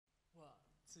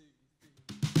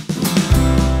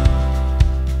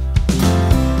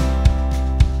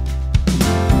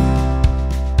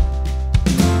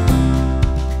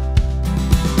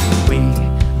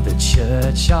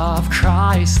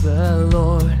Christ the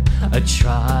Lord, a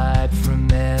tribe from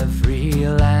every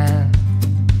land,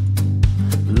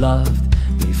 loved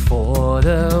before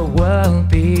the world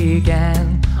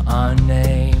began. Our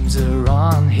names are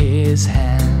on his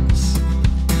hands.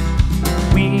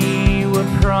 We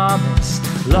were promised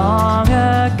long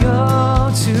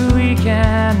ago to weak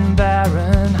and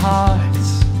barren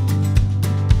hearts,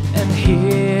 and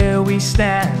here we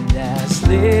stand as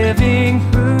living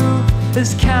proof,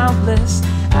 as countless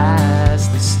as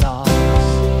the stars.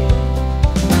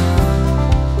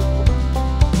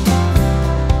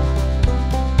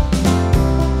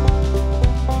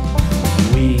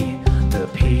 We, the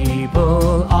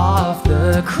people of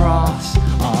the cross,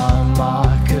 our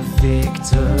mark of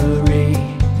victory.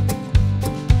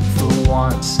 For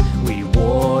once we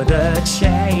wore the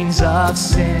chains of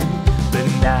sin, but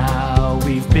now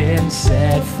we've been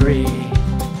set free.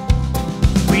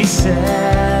 We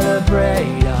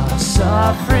celebrate our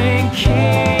suffering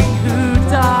King who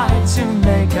died to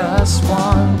make us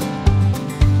one.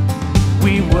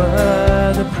 We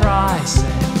were the prize,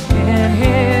 and in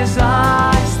his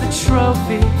eyes the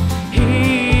trophy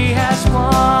he has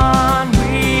won.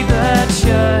 We, the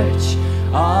church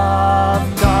of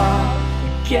God,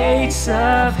 the gates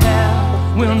of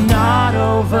hell will not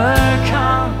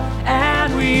overcome,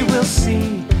 and we will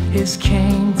see his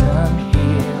kingdom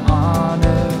here on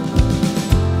earth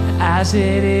as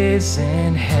it is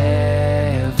in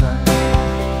heaven.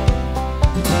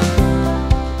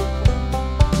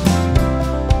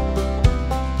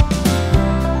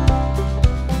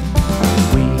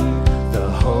 We, the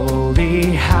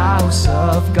holy house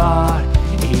of God,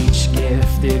 each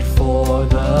gifted for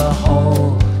the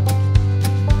whole,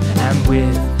 and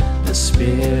with the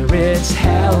Spirit's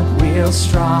help we'll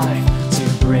strive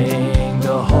to bring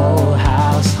the whole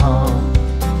house home.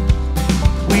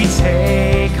 We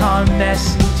take our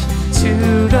message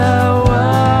to the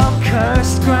world,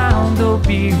 cursed ground will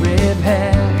be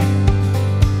repaired,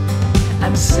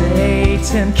 and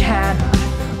Satan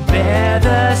cannot bear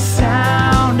the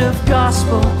sound of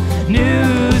gospel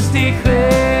news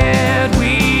declared.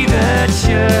 We, the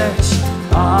church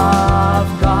of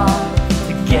God,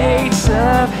 the gates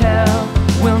of hell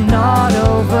will not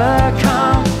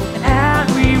overcome, and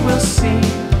we will see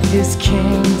his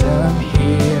kingdom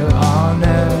here on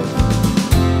earth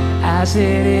as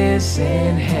it is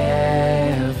in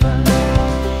heaven.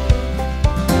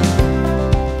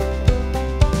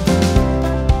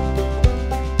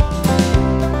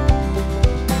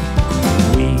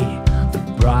 We, the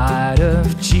bride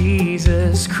of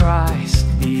Jesus Christ,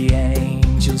 the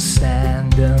angels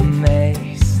stand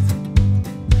amazed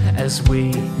as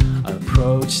we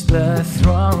approach the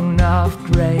throne of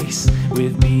grace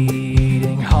with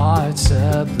beating hearts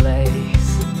ablaze.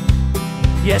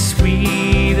 Yes,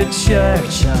 we, the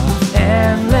church of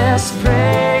endless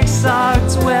praise, are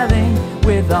dwelling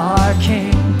with our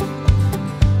King.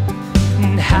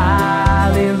 And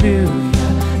hallelujah,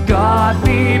 God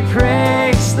we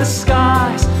praise, the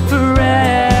skies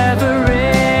forever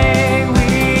ring.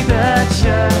 We, the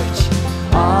church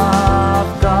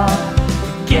of God,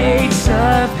 gates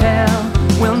of hell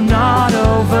will not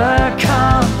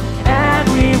overcome, and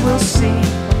we will see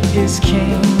his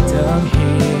kingdom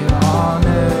here on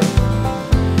earth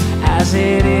as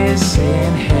it is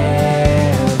in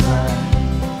heaven.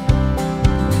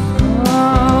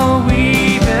 Oh,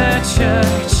 we, the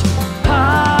church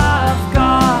of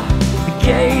God, the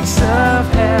gates of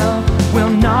hell will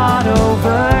not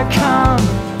overcome,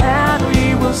 and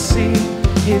we will see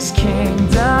his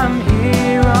kingdom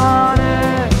here on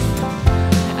earth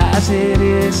as it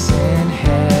is in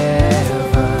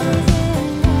heaven,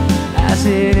 as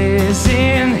it is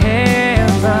in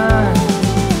heaven,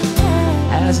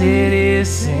 as it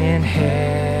is in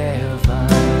heaven.